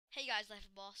Hey guys, Life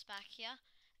of Boss back here,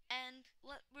 and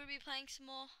we'll be playing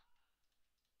some more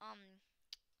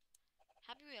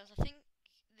Happy Wheels. I think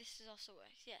this is also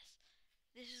works. Yes,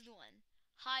 this is the one.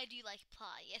 Hi, do you like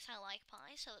pie? Yes, I like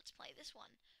pie. So let's play this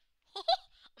one.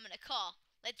 I'm in a car.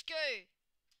 Let's go.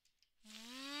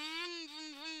 Vroom,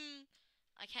 vroom, vroom.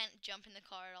 I can't jump in the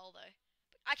car at all though.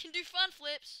 But I can do front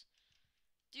flips.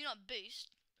 Do not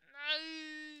boost. No.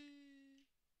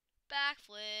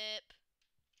 Backflip.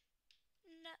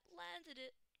 Landed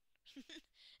it.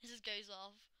 It just goes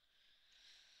off.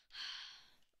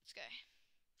 Let's go.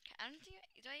 Okay, I don't think.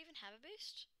 Do I even have a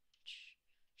boost?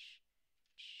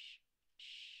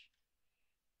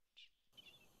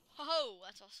 Oh,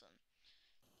 that's awesome.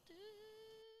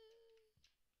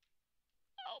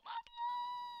 Oh my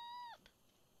blob!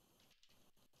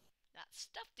 That's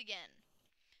stuffed again.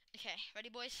 Okay, ready,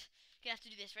 boys? Gonna have to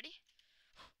do this. Ready?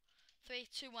 3,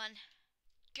 2, 1,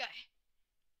 go!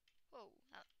 Whoa,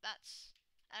 that's.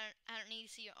 I don't need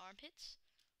to see your armpits.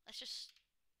 Let's just.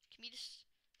 Can we just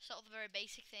start with a very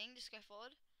basic thing? Just go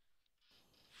forward.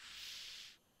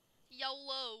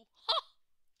 YOLO!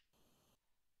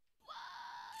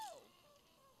 Whoa!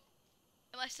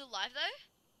 Am I still alive though?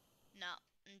 No,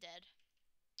 I'm dead.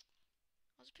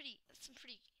 That's some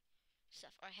pretty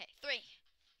stuff. Alright, hey, 3,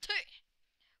 2,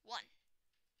 1.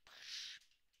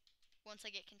 Once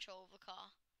I get control of the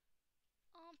car.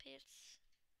 Armpits.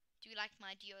 Do you like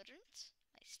my deodorant?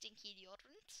 My stinky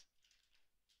deodorant?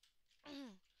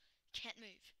 Can't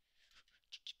move.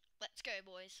 Let's go,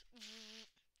 boys.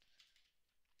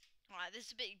 Alright, this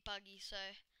is a bit buggy, so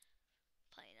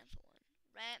play another one.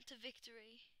 Ramp to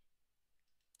victory.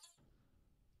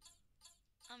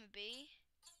 I'm a bee.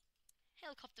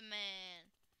 Helicopter man.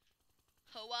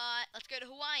 Hawaii. Let's go to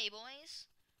Hawaii, boys.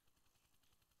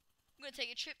 I'm gonna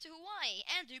take a trip to Hawaii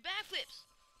and do backflips.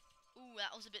 Ooh,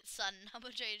 that was a bit sudden. I'm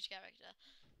a change character.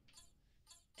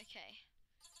 Okay.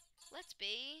 Let's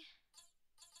be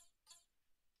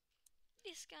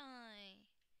this guy.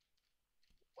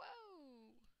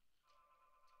 Whoa.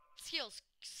 Skills.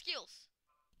 Skills.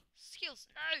 Skills.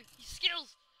 No!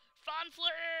 Skills! Front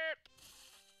flip!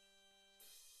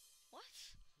 What?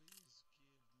 Please give me all of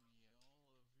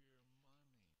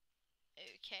your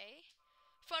money. Okay.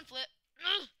 Front flip.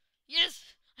 Ugh!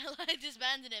 Yes! I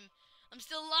disbanded him. I'm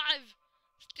still alive!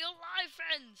 Still alive,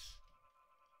 friends!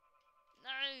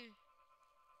 No!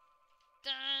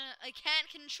 Duh, I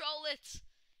can't control it!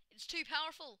 It's too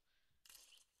powerful!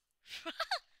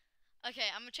 Okay,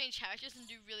 I'm gonna change characters and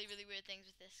do really, really weird things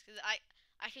with this. Because I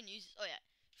can use it. Oh yeah.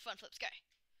 Front flips, go!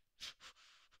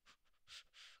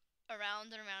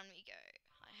 Around and around we go.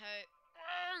 I hope.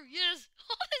 Oh, yes!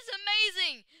 Oh, this is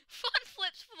amazing! Front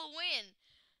flips for the win!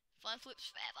 Front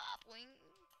flips forever, boing.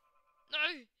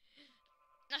 No!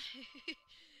 No!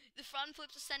 The front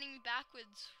flips are sending me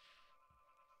backwards.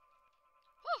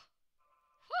 Whew!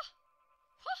 Whew!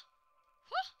 Whew!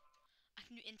 Whew! I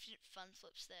can do infinite front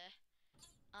flips there.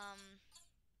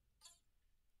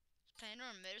 Playing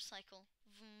on a motorcycle.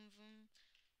 Vroom, vroom.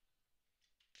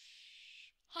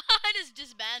 I just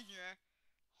disbanded her.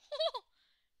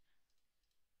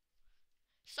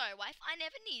 Sorry, wife, I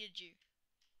never needed you.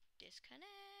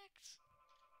 Disconnect.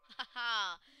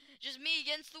 Haha. Just me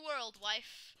against the world,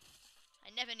 wife. I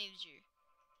never needed you.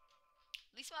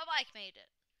 At least my bike made it.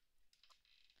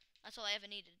 That's all I ever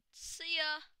needed. See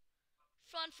ya.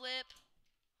 Front flip.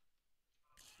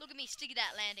 Look at me stick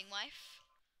that landing, wife.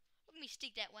 Look at me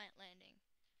stick that landing.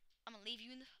 I'm gonna leave you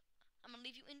in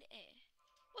the air.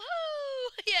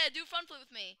 Woohoo! Yeah, do front flip with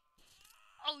me.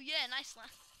 Oh yeah, nice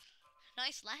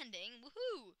landing.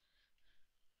 Woohoo!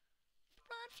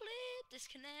 Front flip,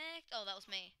 disconnect. Oh, that was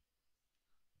me.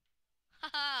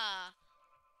 Haha.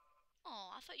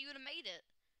 Oh, I thought you would have made it.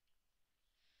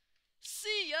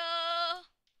 See ya!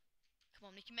 Come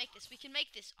on, we can make this. We can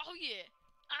make this. Oh yeah!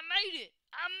 I made it!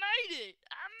 I made it!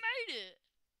 I made it!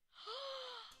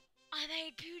 I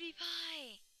made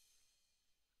PewDiePie!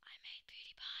 I made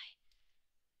PewDiePie.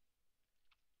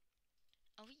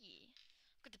 Oh yeah.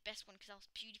 I got the best one because I was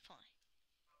PewDiePie.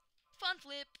 Front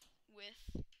flip with.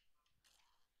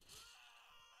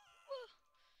 Woo.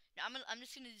 No, I'm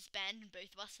just gonna disband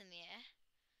both of us in the air.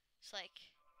 It's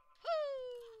like,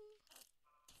 whoo!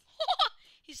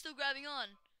 He's still grabbing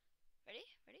on. Ready?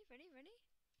 Ready? Ready? Ready?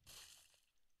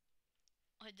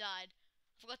 Oh, I died.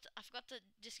 I forgot to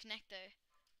disconnect though.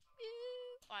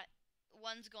 Alright,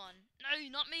 one's gone. No,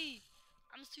 not me.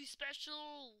 I'm too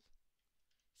special.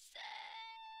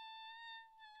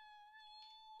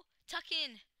 Tuck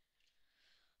in.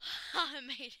 I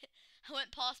made it. I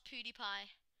went past PewDiePie.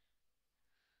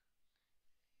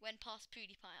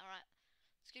 Alright,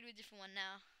 let's go to a different one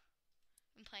now.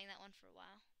 I've been playing that one for a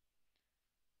while.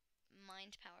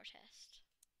 mind power test.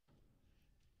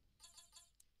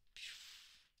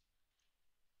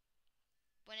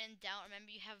 When in doubt,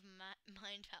 remember you have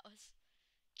mind powers.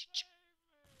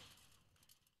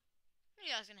 What do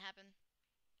you guys gonna happen?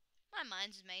 My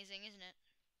mind's amazing, isn't it?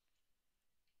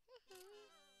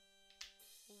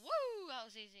 Woo! That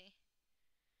was easy.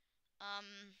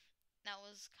 That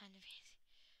was kind of easy.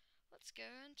 Let's go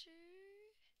into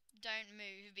don't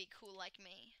move, be cool like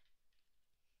me.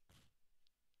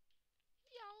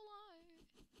 YOLO.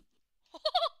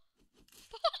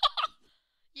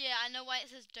 Yeah, I know why it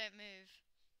says don't move.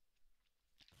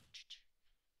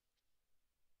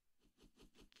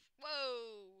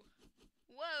 Whoa!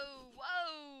 Whoa!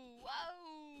 Whoa!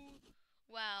 Whoa!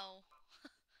 Wow.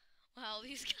 Wow,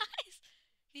 these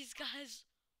guys.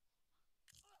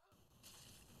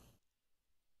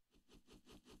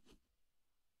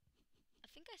 I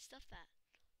think I stuffed that.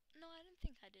 No, I don't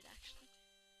think I did actually.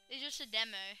 It's just a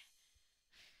demo.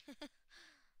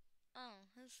 Oh,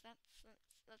 that's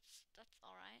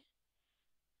all right.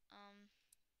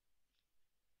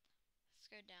 Let's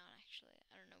go down. Actually,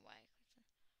 I don't know why I clicked it.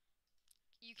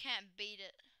 You can't beat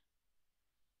it.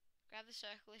 Grab the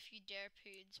circle if you dare,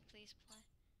 Poods. Please play.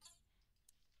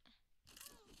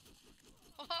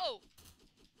 Oh!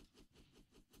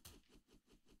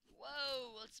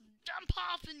 Whoa! Let's jump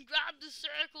off and grab the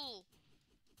circle.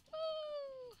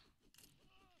 Woo!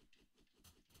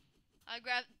 I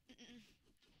grabbed.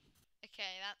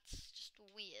 Okay, that's just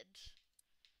weird.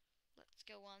 Let's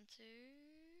go on to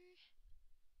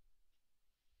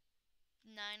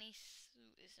 90.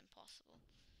 This is impossible.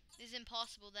 This is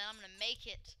impossible. Then I'm gonna make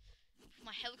it.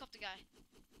 My helicopter guy.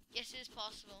 Yes, it is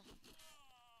possible.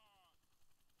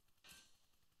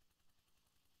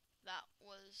 That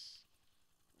was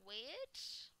weird.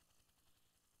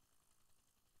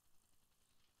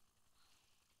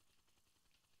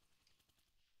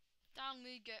 Down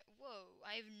we go. Whoa,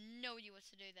 I have no idea what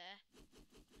to do there.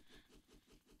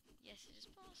 Yes, it is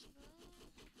possible.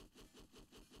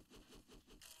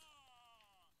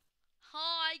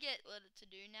 Oh, I get what to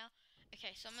do now.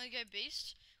 Okay, so I'm gonna go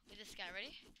beast with this guy.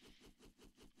 Ready?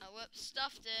 Oh, whoops,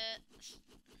 stuffed it.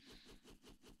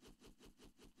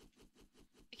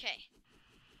 Okay.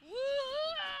 Woo!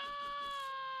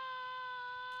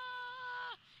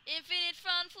 Infinite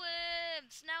front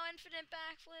flips! Now infinite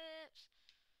back flips!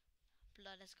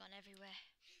 Blood has gone everywhere.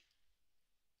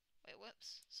 Wait,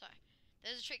 whoops. Sorry.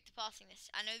 There's a trick to passing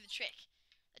this. I know the trick.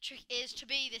 The trick is to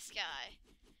be this guy.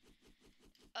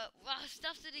 Wow, I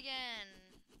stuffed it again.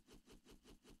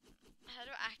 How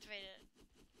do I activate it?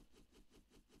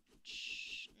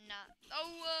 Shh, nah.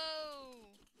 Oh,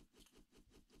 whoa!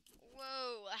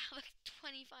 Whoa, I have like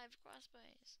 25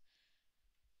 crossbows.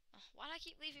 Oh, why do I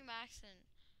keep leaving by accident?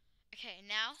 Okay,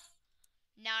 now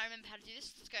I remember how to do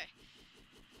this. Let's go.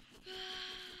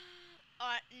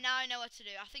 Alright, now I know what to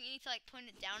do. I think you need to like point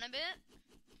it down a bit.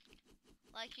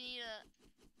 Like you need to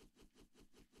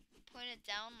point it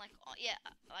down like, oh, yeah,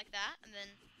 like that. And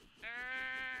then,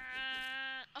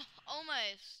 oh,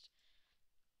 almost.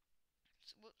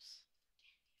 Whoops.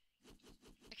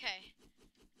 Okay.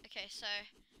 Okay, so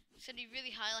it's gonna be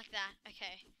really high like that.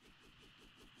 Okay.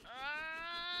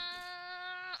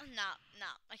 Nah,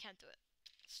 I can't do it.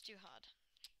 It's too hard.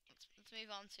 Let's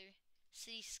move on to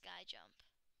city sky jump.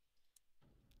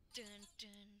 Dun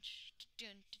dun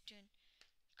dun dun dun.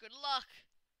 Good luck.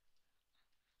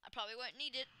 I probably won't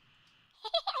need it.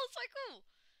 Oh, so cool.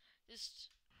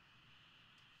 Just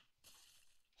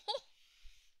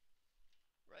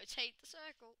rotate the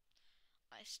circle.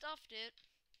 I stuffed it.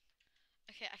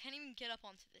 Okay, I can't even get up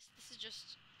onto this. This is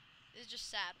just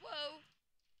sad. Whoa.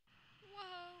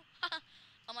 Whoa.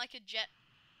 I'm like a jet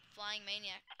flying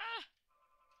maniac. Ah.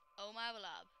 Oh my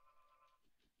lab.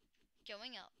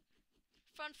 Going up.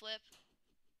 Front flip.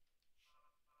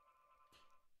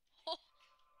 Oh.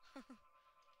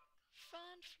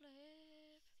 Front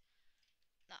flip.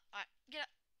 No, alright. Get up.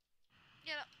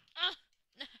 Get up. Ah.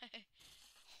 No.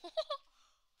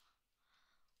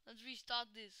 Let's restart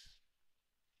this.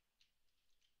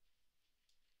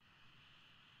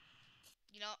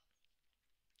 You know,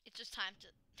 it's just time to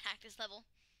hack this level.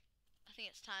 I think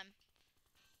it's time.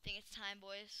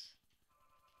 Boys.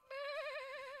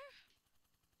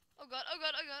 Oh god, oh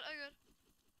god, oh god, oh god.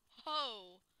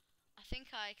 Oh, I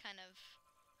think I kind of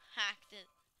hacked it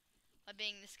by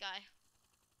being this guy.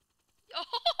 Oh,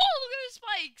 look at those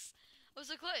spikes. I was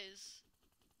so close.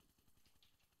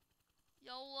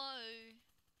 YOLO.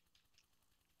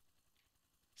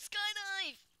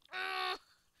 Skydive.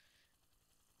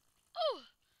 Oh,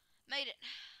 made it.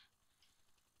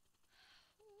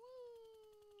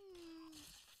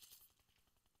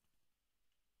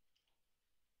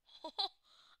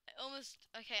 I almost.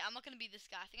 Okay, I'm not gonna be this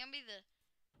guy. I think I'm gonna be the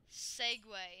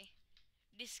Segway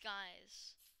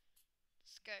disguise.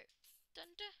 Let's go.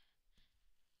 Dun dun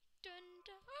dun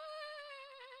dun.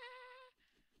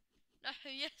 No,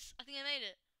 yes, I think I made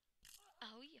it.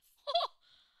 Oh yeah.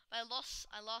 I lost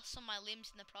some of my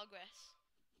limbs in the progress.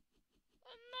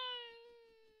 Oh no!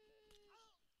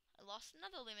 I lost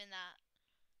another limb in that.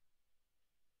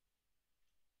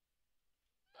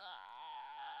 Ah.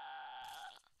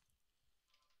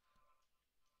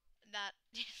 That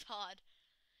is hard.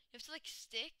 You have to like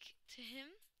stick to him.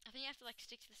 I think you have to like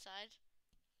stick to the side.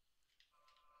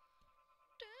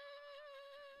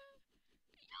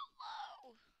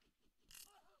 YOLO!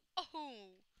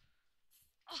 Oh!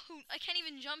 Oh, I can't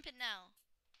even jump it now.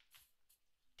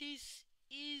 This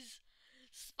is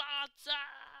Sparta!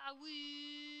 Woo!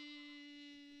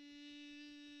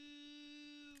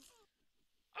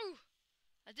 Oh!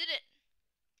 I did it!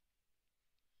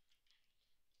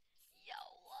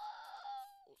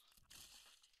 YOLO!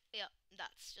 Yeah,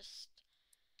 that's just...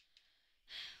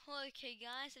 Well, okay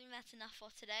guys, I think that's enough for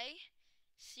today.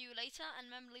 See you later,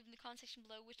 and remember to leave in the comment section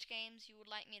below which games you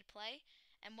would like me to play,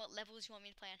 and what levels you want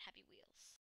me to play on Happy Wheels.